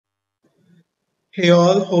Hey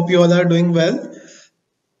all, hope you all are doing well.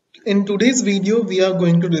 In today's video, we are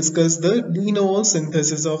going to discuss the de novo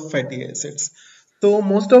synthesis of fatty acids. So,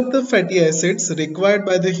 most of the fatty acids required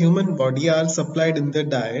by the human body are supplied in the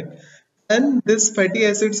diet, and these fatty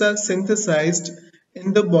acids are synthesized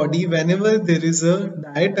in the body whenever there is a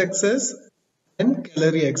diet excess and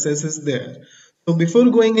calorie excess is there. So before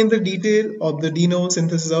going in the detail of the de novo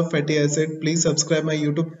synthesis of fatty acid, please subscribe my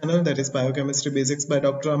YouTube channel, that is Biochemistry Basics by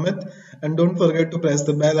Dr. Amit, and don't forget to press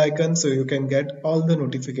the bell icon so you can get all the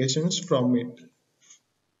notifications from it.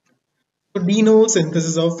 So de novo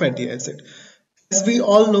synthesis of fatty acid. As we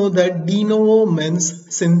all know that de novo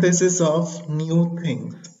means synthesis of new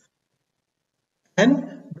things. And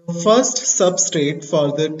the first substrate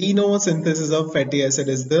for the de novo synthesis of fatty acid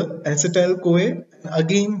is the acetyl CoA. And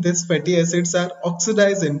again, these fatty acids are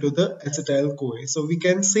oxidized into the acetyl CoA. So we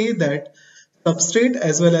can say that substrate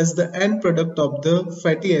as well as the end product of the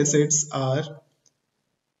fatty acids are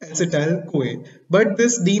acetyl CoA. But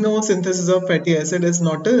this de novo synthesis of fatty acid is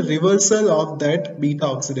not a reversal of that beta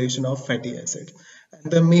oxidation of fatty acid.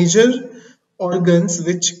 And the major organs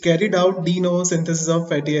which carried out de novo synthesis of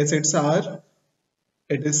fatty acids are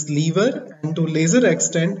it is liver, and to lesser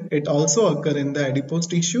extent it also occur in the adipose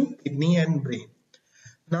tissue, kidney and brain.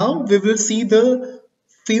 Now we will see the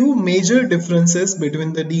few major differences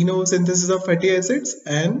between the de novo synthesis of fatty acids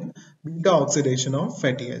and beta oxidation of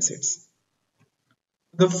fatty acids.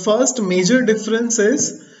 The first major difference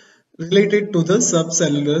is related to the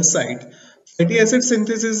subcellular side. Fatty acid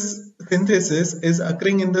synthesis is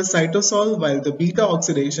occurring in the cytosol while the beta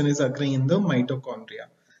oxidation is occurring in the mitochondria.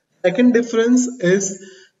 Second difference is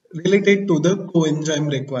related to the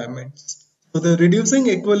coenzyme requirements. So the reducing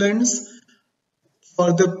equivalents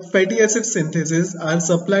for the fatty acid synthesis are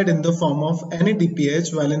supplied in the form of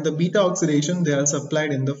NADPH, while in the beta oxidation they are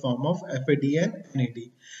supplied in the form of FAD and NAD.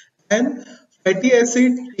 And fatty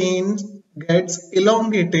acid chain gets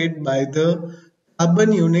elongated by the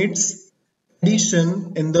carbon units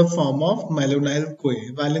addition in the form of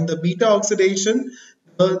malonyl-CoA, while in the beta oxidation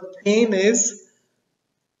the chain is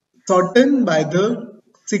shortened by the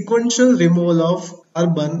sequential removal of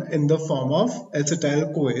carbon in the form of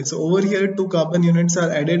acetyl CoA. So over here two carbon units are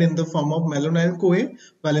added in the form of malonyl CoA,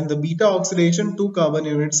 while in the beta oxidation two carbon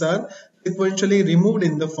units are sequentially removed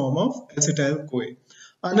in the form of acetyl CoA.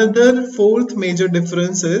 Another fourth major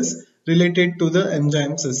difference is related to the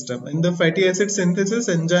enzyme system. In the fatty acid synthesis,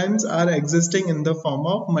 enzymes are existing in the form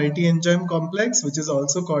of multi-enzyme complex, which is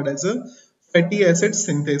also called as a fatty acid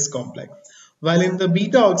synthase complex. While in the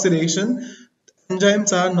beta oxidation,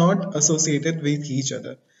 enzymes are not associated with each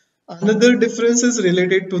other. Another difference is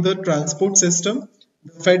related to the transport system.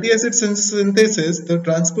 The fatty acid synthesis, the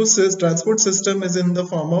transport system is in the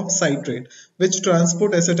form of citrate, which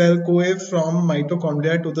transport acetyl CoA from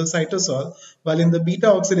mitochondria to the cytosol, while in the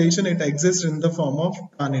beta oxidation it exists in the form of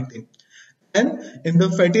carnitine. And in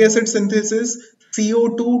the fatty acid synthesis,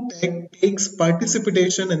 CO2 takes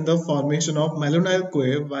participation in the formation of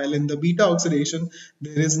malonyl-CoA, while in the beta oxidation,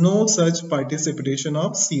 there is no such participation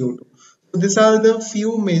of CO2. So these are the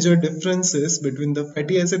few major differences between the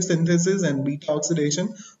fatty acid synthesis and beta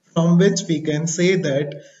oxidation, from which we can say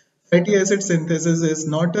that fatty acid synthesis is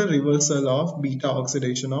not a reversal of beta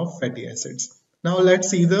oxidation of fatty acids. Now let's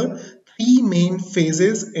see the three main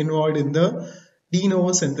phases involved in the de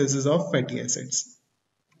novo synthesis of fatty acids.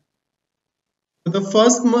 The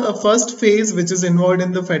first phase which is involved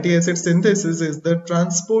in the fatty acid synthesis is the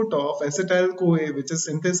transport of acetyl CoA, which is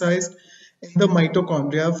synthesized in the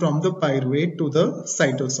mitochondria from the pyruvate to the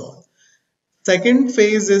cytosol. Second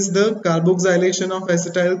phase is the carboxylation of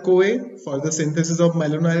acetyl CoA for the synthesis of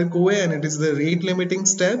malonyl-CoA, and it is the rate limiting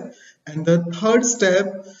step. And the third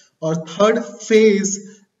step or third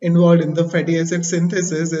phase involved in the fatty acid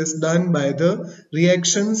synthesis is done by the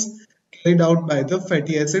reactions carried out by the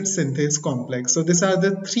fatty acid synthase complex. So these are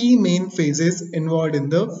the three main phases involved in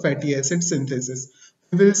the fatty acid synthesis.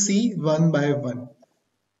 We will see one by one.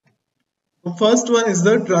 The first one is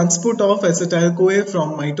the transport of acetyl CoA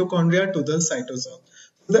from mitochondria to the cytosol.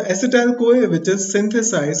 The acetyl CoA, which is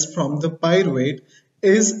synthesized from the pyruvate,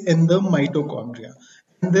 is in the mitochondria.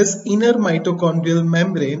 And this inner mitochondrial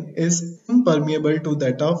membrane is impermeable to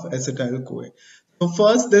that of acetyl CoA. So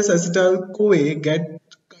first this acetyl CoA gets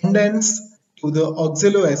condensed to the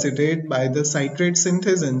oxaloacetate by the citrate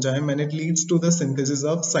synthase enzyme, and it leads to the synthesis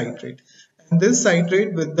of citrate. This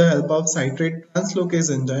citrate, with the help of citrate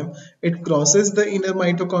translocase enzyme, it crosses the inner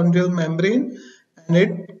mitochondrial membrane and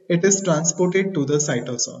it is transported to the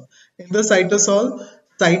cytosol. In the cytosol,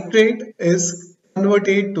 citrate is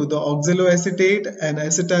converted to the oxaloacetate and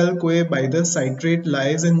acetyl CoA by the citrate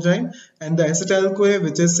lyase enzyme, and the acetyl CoA,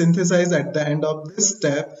 which is synthesized at the end of this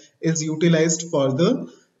step, is utilized for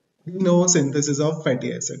the de novo synthesis of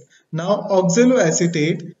fatty acid. Now,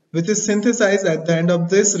 oxaloacetate, which is synthesized at the end of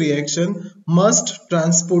this reaction, must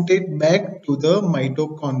transport it back to the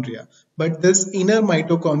mitochondria. But this inner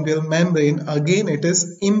mitochondrial membrane, again, it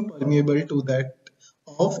is impermeable to that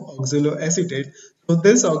of oxaloacetate. So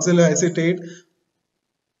this oxaloacetate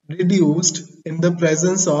reduced in the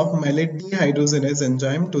presence of malate dehydrogenase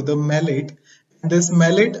enzyme to the malate. This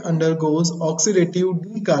malate undergoes oxidative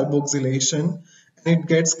decarboxylation and it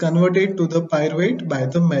gets converted to the pyruvate by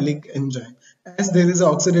the malic enzyme. As there is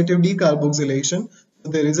oxidative decarboxylation,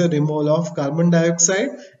 so there is a removal of carbon dioxide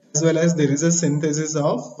as well as there is a synthesis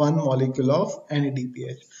of one molecule of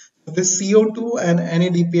NADPH. So this CO2 and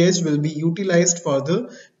NADPH will be utilized for the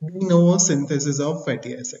de novo synthesis of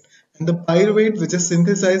fatty acid. And the pyruvate, which is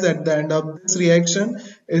synthesized at the end of this reaction,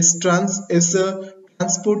 is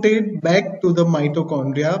transported back to the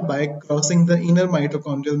mitochondria by crossing the inner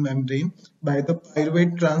mitochondrial membrane by the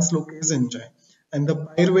pyruvate translocase enzyme. And the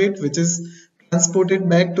pyruvate, which is transported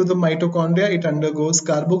back to the mitochondria, it undergoes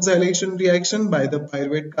carboxylation reaction by the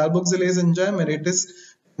pyruvate carboxylase enzyme and it is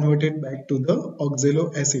converted back to the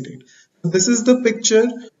oxaloacetate. So this is the picture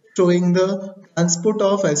showing the transport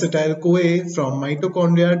of acetyl CoA from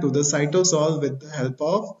mitochondria to the cytosol with the help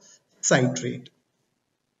of citrate.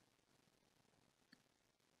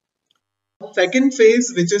 Second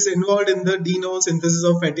phase which is involved in the de novo synthesis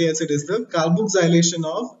of fatty acid is the carboxylation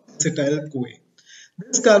of acetyl CoA.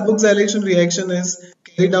 This carboxylation reaction is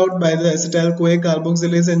carried out by the acetyl CoA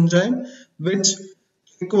carboxylase enzyme, which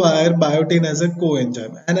require biotin as a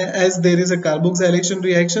coenzyme. And as there is a carboxylation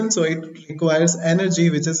reaction, so it requires energy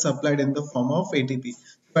which is supplied in the form of ATP.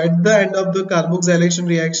 So at the end of the carboxylation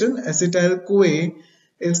reaction, acetyl CoA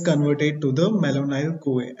is converted to the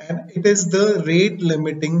malonyl-CoA, and it is the rate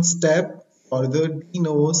limiting step for the de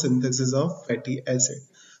novo synthesis of fatty acid.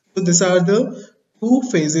 So these are the two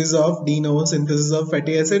phases of de novo synthesis of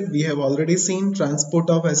fatty acid. We have already seen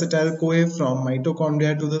transport of acetyl CoA from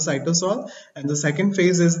mitochondria to the cytosol, and the second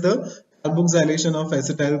phase is the carboxylation of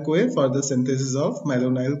acetyl CoA for the synthesis of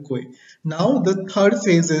malonyl-CoA. Now the third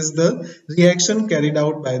phase is the reaction carried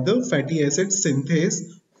out by the fatty acid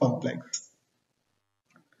synthase complex.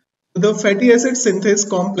 The fatty acid synthase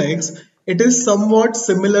complex, it is somewhat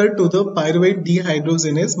similar to the pyruvate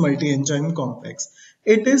dehydrogenase multienzyme complex.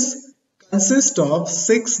 It consists of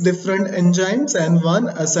 6 different enzymes and one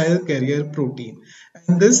acyl carrier protein.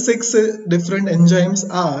 And these 6 different enzymes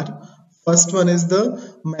are, first one is the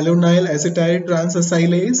malonyl acetyl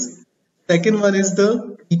transacylase, second one is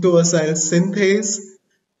the ketoacyl synthase,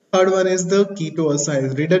 third one is the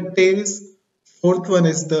ketoacyl reductase, fourth one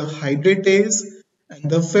is the hydratase, and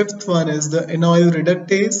the fifth one is the enoyl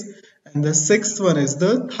reductase, and the sixth one is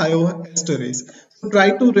the thioesterase. So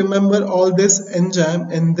try to remember all this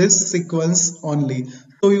enzyme in this sequence only.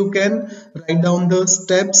 So you can write down the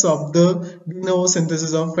steps of the de novo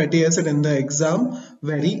synthesis of fatty acid in the exam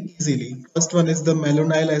very easily. First one is the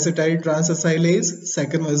malonyl acetyl transacylase,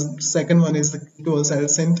 second one is the ketoacyl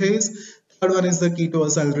synthase, third one is the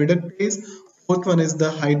ketoacyl reductase, fourth one is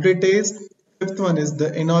the hydratase, fifth one is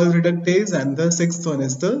the enoyl reductase, and the sixth one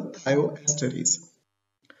is the thioesterase.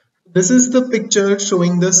 This is the picture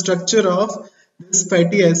showing the structure of this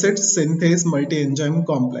fatty acid synthase multi-enzyme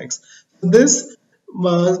complex. This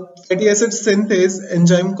fatty acid synthase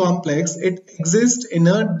enzyme complex, it exists in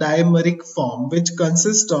a dimeric form which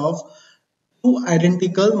consists of 2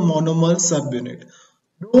 identical monomer subunit.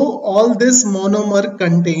 Though all this monomer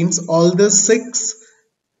contains all the 6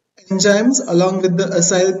 enzymes along with the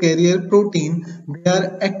acyl carrier protein, they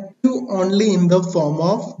are active only in the form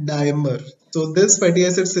of dimer. So this fatty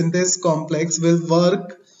acid synthase complex will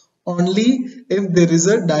work only if there is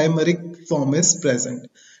a dimeric form is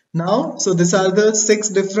present. Now, so these are the 6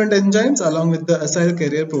 different enzymes along with the acyl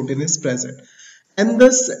carrier protein is present. And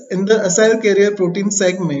thus in the acyl carrier protein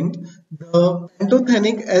segment, the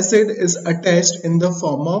pantothenic acid is attached in the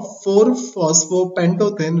form of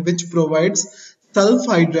 4-phosphopantothen, which provides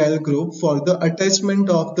sulfhydryl group for the attachment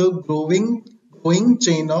of the growing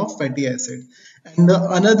chain of fatty acid. And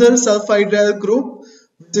the another sulfhydryl group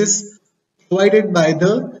which is provided by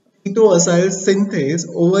the ketoacyl synthase,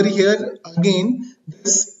 over here again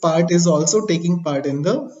this part is also taking part in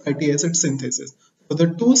the fatty acid synthesis. So the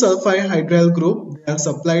 2 sulfhydryl group, they are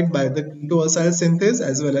supplied by the ketoacyl synthase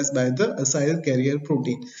as well as by the acyl carrier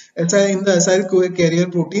protein. In the acyl carrier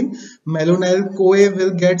protein, malonyl-CoA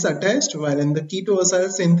will get attached, while in the ketoacyl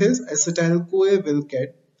synthase, acetyl-CoA will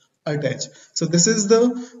get attached. So this is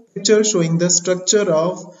the picture showing the structure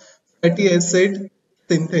of fatty acid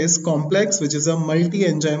synthase complex, which is a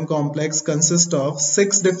multi-enzyme complex, consists of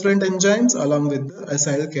 6 different enzymes along with the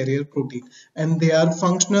acyl carrier protein, and they are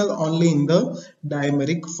functional only in the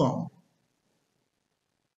dimeric form.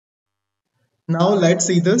 Now let's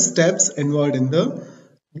see the steps involved in the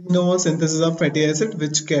de novo synthesis of fatty acid,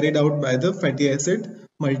 which carried out by the fatty acid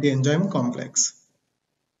multi-enzyme complex.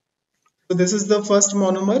 So this is the first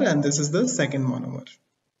monomer and this is the second monomer.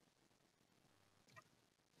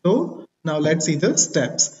 So now let's see the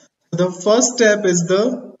steps. The first step is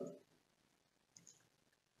the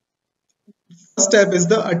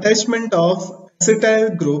attachment of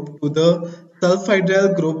acetyl group to the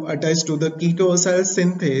sulfhydryl group attached to the ketoacyl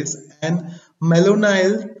synthase and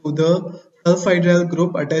malonyl to the sulfhydryl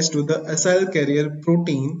group attached to the acyl carrier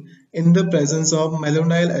protein in the presence of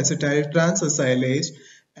malonyl acetyl transacylase,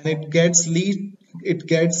 and it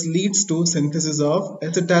leads to synthesis of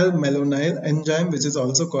acetyl malonyl enzyme, which is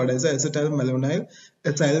also called as acetyl malonyl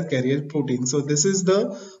acyl carrier protein. So this is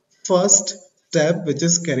the first step which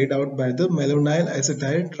is carried out by the malonyl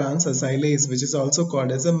acetyl transacylase, which is also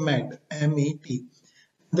called as a MET, M-E-T.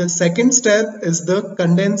 The second step is the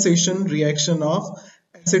condensation reaction of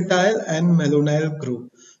acetyl and malonyl group.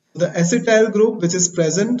 The acetyl group, which is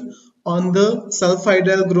present on the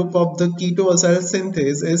sulfhydryl group of the ketoacyl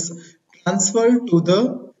synthase, is transferred to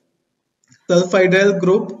the sulfhydryl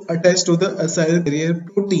group attached to the acyl carrier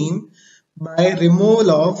protein by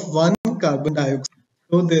removal of one carbon dioxide.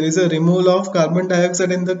 So there is a removal of carbon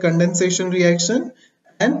dioxide in the condensation reaction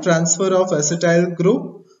and transfer of acetyl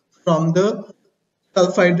group from the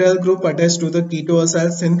sulfhydryl group attached to the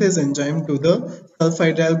ketoacyl synthase enzyme to the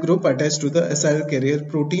sulfhydryl group attached to the acyl carrier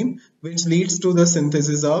protein, which leads to the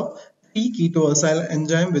synthesis of 3-ketoacyl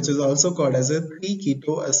enzyme, which is also called as a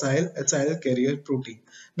 3-ketoacyl carrier protein.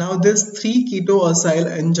 Now this 3-ketoacyl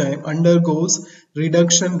enzyme undergoes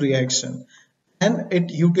reduction reaction and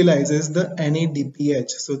it utilizes the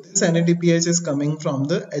NADPH. So this NADPH is coming from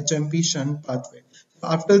the HMP shunt pathway.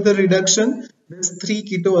 After the reduction, this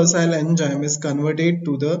 3-ketoacyl enzyme is converted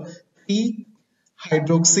to the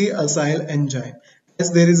 3-hydroxyacyl enzyme.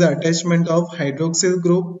 As there is an attachment of hydroxyl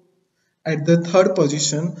group at the third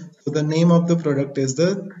position, so the name of the product is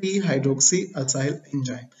the 3-hydroxyacyl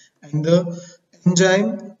enzyme. And the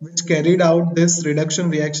enzyme which carried out this reduction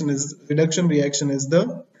reaction is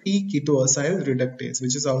the 3-ketoacyl reductase,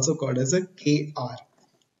 which is also called as a KR.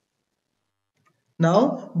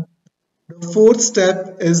 Now the fourth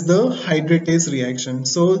step is the hydratase reaction.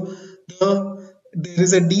 So there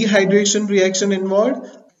is a dehydration reaction involved.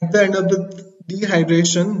 At the end of the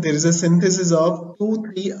dehydration, there is a synthesis of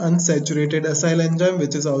 2,3-unsaturated acyl enzyme,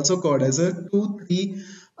 which is also called as a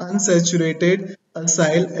 2,3-unsaturated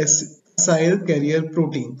acyl carrier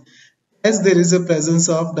protein. As there is a presence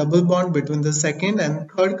of double bond between the second and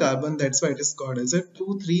third carbon, that's why it is called as a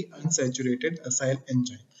 2,3-unsaturated acyl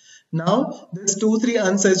enzyme. Now this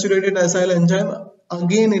 2,3-unsaturated acyl enzyme,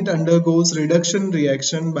 again it undergoes reduction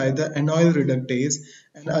reaction by the anoyl reductase,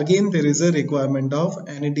 and again there is a requirement of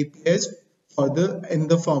NADPH in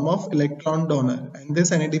the form of electron donor, and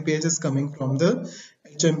this NADPH is coming from the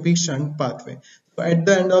HMP shunt pathway. So at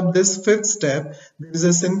the end of this fifth step, there is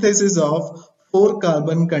a synthesis of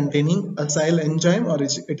 4-carbon containing acyl enzyme, or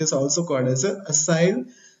it is also called as a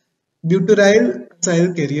butyryl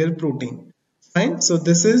acyl carrier protein. Fine. So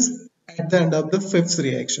this is at the end of the fifth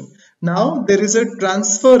reaction. Now there is a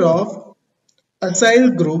transfer of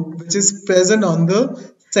acyl group which is present on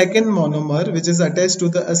the second monomer, which is attached to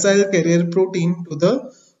the acyl carrier protein, to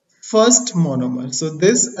the first monomer. So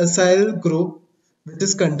this acyl group, which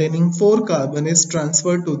is containing 4 carbon, is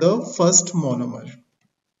transferred to the first monomer.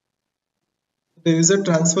 There is a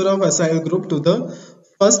transfer of acyl group to the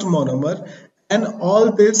first monomer, and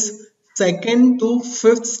all this second to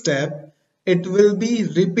fifth step, it will be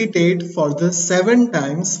repeated for the 7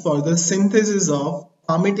 times for the synthesis of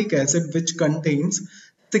palmitic acid, which contains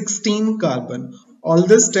 16 carbon. All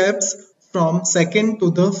the steps from second to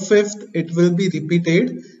the fifth, it will be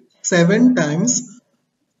repeated 7 times.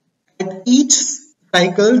 At each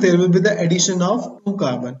cycle, there will be the addition of 2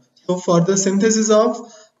 carbon. So for the synthesis of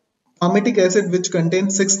palmitic acid, which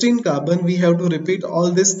contains 16 carbon, we have to repeat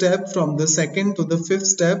all this step from the second to the fifth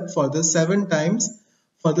step for the 7 times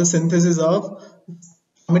for the synthesis of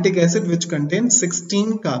palmitic acid, which contains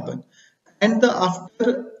 16 carbon. And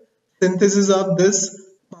after synthesis of this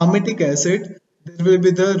palmitic acid, there will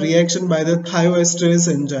be the reaction by the thioesterase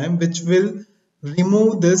enzyme, which will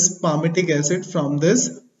remove this palmitic acid from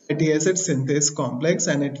this fatty acid synthase complex,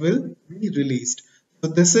 and it will be released. So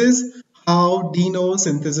this is how de novo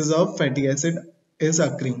synthesis of fatty acid is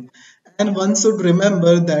occurring. And one should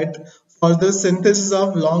remember that for the synthesis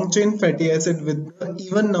of long chain fatty acid with the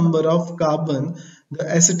even number of carbon, the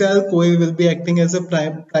acetyl CoA will be acting as a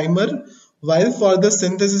primer, while for the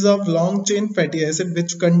synthesis of long chain fatty acid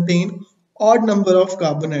which contain odd number of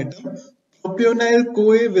carbon atom, propionyl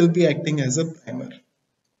CoA will be acting as a primer.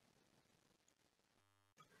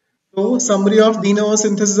 So summary of de novo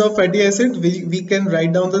synthesis of fatty acid, we can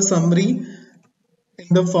write down the summary in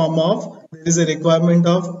the form of there is a requirement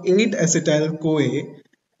of 8 acetyl CoA.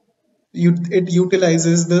 It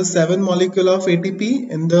utilizes the 7 molecule of ATP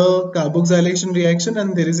in the carboxylation reaction,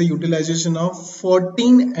 and there is a utilization of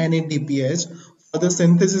 14 NADPH for the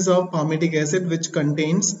synthesis of palmitic acid which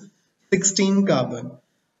contains 16 carbon.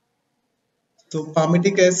 So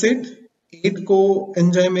palmitic acid, 8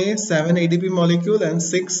 coenzyme A, 7 ADP molecule and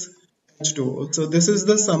 6 H2O. So this is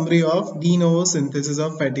the summary of de novo synthesis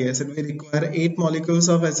of fatty acid. We require 8 molecules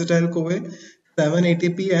of acetyl CoA, 7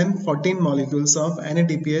 ATP and 14 molecules of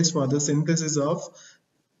NADPH for the synthesis of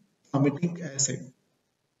palmitic acid.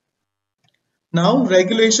 Now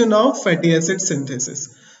regulation of fatty acid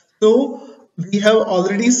synthesis. So we have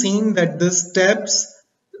already seen that the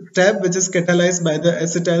step which is catalyzed by the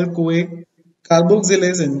acetyl CoA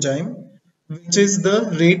carboxylase enzyme, which is the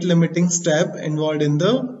rate limiting step involved in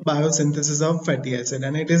the biosynthesis of fatty acid,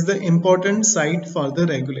 and it is the important site for the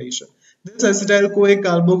regulation. This acetyl CoA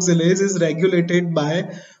carboxylase is regulated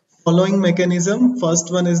by following mechanism.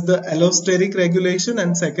 First one is the allosteric regulation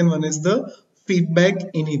and second one is the feedback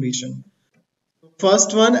inhibition.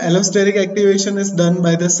 First one, allosteric activation is done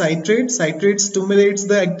by the citrate. Citrate stimulates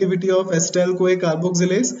the activity of acetyl CoA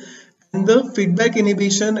carboxylase, and the feedback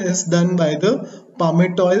inhibition is done by the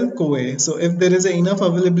palmitoyl-CoA. So if there is enough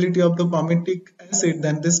availability of the palmitic acid,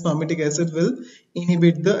 then this palmitic acid will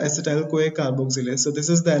inhibit the acetyl CoA carboxylase. So this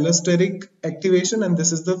is the allosteric activation and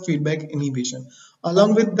this is the feedback inhibition.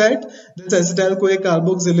 Along with that, this acetyl CoA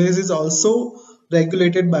carboxylase is also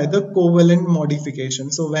regulated by the covalent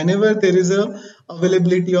modification. So whenever there is a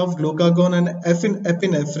availability of glucagon and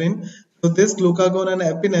epinephrine, so this glucagon and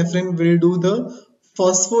epinephrine will do the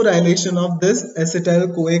phosphorylation of this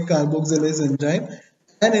acetyl CoA carboxylase enzyme,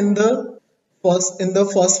 and in the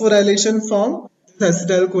phosphorylation form, this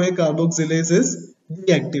acetyl CoA carboxylase is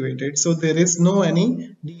deactivated. So there is no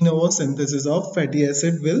any de novo synthesis of fatty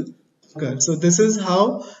acid will occur. So this is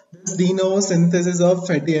how this de novo synthesis of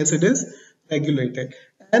fatty acid is regulated.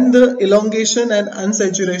 And the elongation and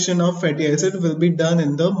unsaturation of fatty acid will be done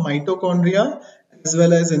in the mitochondria as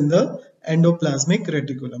well as in the endoplasmic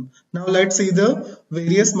reticulum. Now let's see the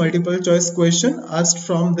various multiple choice question asked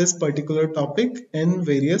from this particular topic in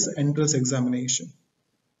various entrance examination.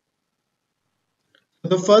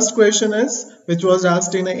 The first question is, which was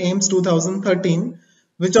asked in AIIMS 2013,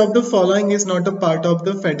 which of the following is not a part of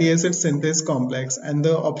the fatty acid synthase complex? And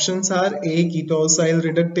the options are A. Ketoacyl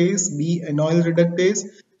reductase, B. Enoyl reductase,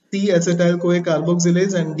 C. Acetyl CoA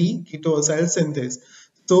carboxylase and D. Ketoacyl synthase.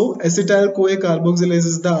 So acetyl CoA carboxylase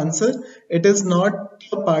is the answer. It is not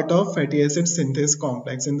a part of fatty acid synthase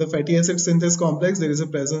complex. In the fatty acid synthase complex, there is a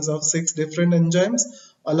presence of 6 different enzymes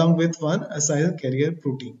along with one acyl carrier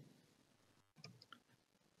protein.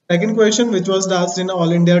 Second question, which was asked in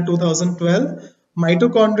All India 2012,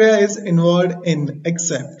 mitochondria is involved in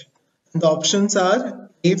except. The options are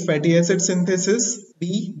A. Fatty acid synthesis,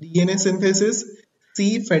 B. DNA synthesis,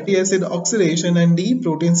 C. Fatty acid oxidation and D.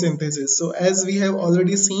 Protein synthesis. So as we have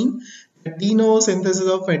already seen, the de novo synthesis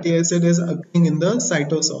of fatty acid is occurring in the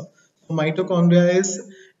cytosol. So mitochondria is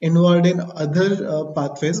involved in other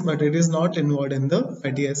pathways, but it is not involved in the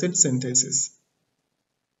fatty acid synthesis.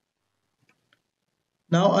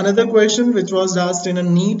 Now another question which was asked in a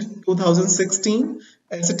NEET 2016,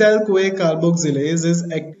 acetyl CoA carboxylase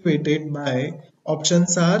is activated by,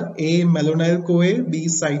 options are A. malonyl-CoA, B.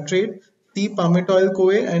 citrate, C.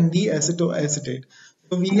 palmitoyl-CoA and D. acetoacetate.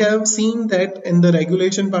 So we have seen that in the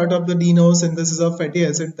regulation part of the de novo synthesis of fatty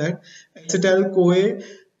acid that acetyl CoA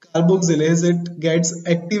carboxylase, it gets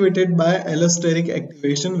activated by allosteric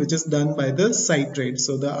activation which is done by the citrate.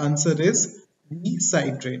 So the answer is D.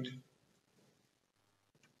 citrate.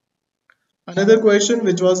 Another question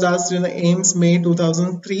which was asked in AIIMS May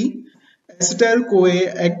 2003, acetyl CoA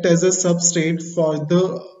act as a substrate for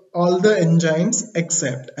all the enzymes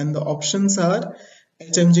except, and the options are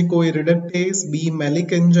HMG-CoA reductase, B.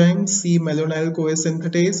 malic enzyme, C. malonyl-CoA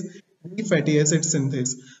synthetase, D. fatty acid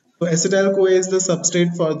synthase. So acetyl CoA is the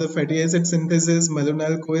substrate for the fatty acid synthesis,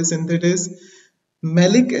 malonyl-CoA synthetase,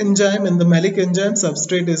 malic enzyme, and the malic enzyme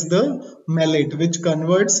substrate is the malate, which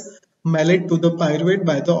converts malate to the pyruvate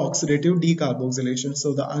by the oxidative decarboxylation.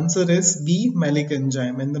 So the answer is B. malic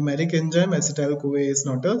enzyme, and the malic enzyme acetyl CoA is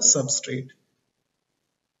not a substrate.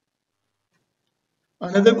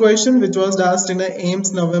 Another question which was asked in a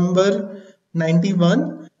AIIMS November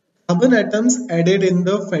 91, carbon atoms added in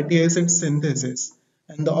the fatty acid synthesis.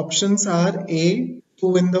 And the options are A,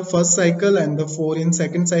 2 in the first cycle and the 4 in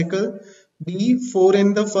second cycle, B, 4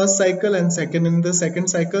 in the first cycle and second in the second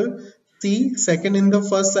cycle, C, second in the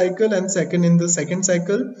first cycle and second in the second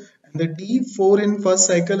cycle, and the D, 4 in first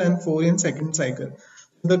cycle and 4 in second cycle.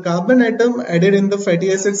 The carbon atom added in the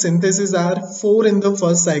fatty acid synthesis are 4 in the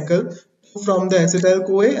first cycle, 2 from the acetyl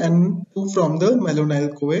CoA and 2 from the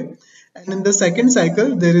malonyl-CoA. And in the second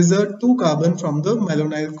cycle, there is a 2 carbon from the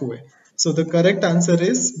malonyl-CoA. So the correct answer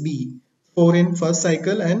is B, 4 in first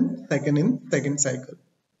cycle and second in second cycle.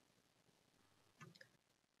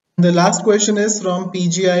 The last question is from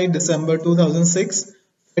PGI December 2006.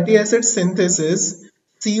 Fatty acid synthesis,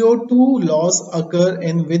 CO2 loss occur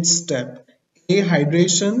in which step? A,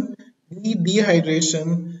 hydration, B,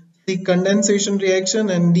 dehydration, C, condensation reaction,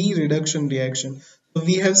 and D, reduction reaction. So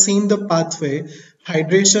we have seen the pathway.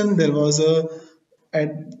 Hydration, there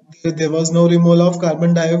was no removal of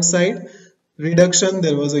carbon dioxide. Reduction,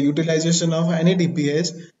 there was a utilization of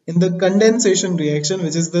NADPH. In the condensation reaction,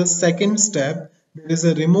 which is the second step, there is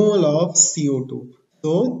a removal of CO2.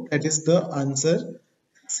 So that is the answer,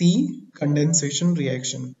 C, condensation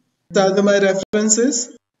reaction. These are my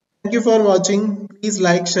references. Thank you for watching. Please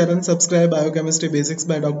like, share and subscribe Biochemistry Basics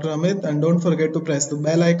by Dr. Amit, and don't forget to press the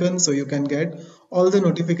bell icon so you can get all the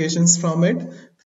notifications from it.